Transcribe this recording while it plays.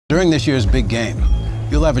During this year's big game,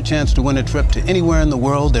 you'll have a chance to win a trip to anywhere in the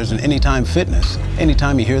world there's an Anytime Fitness,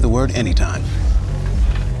 anytime you hear the word anytime.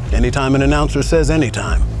 Anytime an announcer says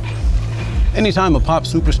anytime. Anytime a pop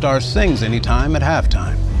superstar sings anytime at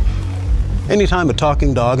halftime. Anytime a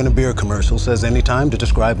talking dog in a beer commercial says anytime to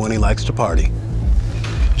describe when he likes to party.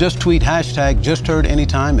 Just tweet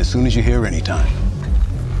 #JustHeardAnytime as soon as you hear anytime.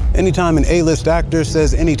 Anytime an A-list actor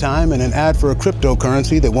says anytime in an ad for a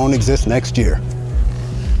cryptocurrency that won't exist next year.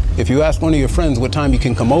 If you ask one of your friends what time you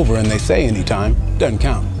can come over and they say anytime, doesn't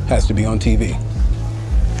count, has to be on TV.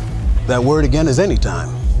 That word again is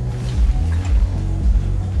anytime.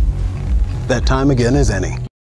 That time again is any.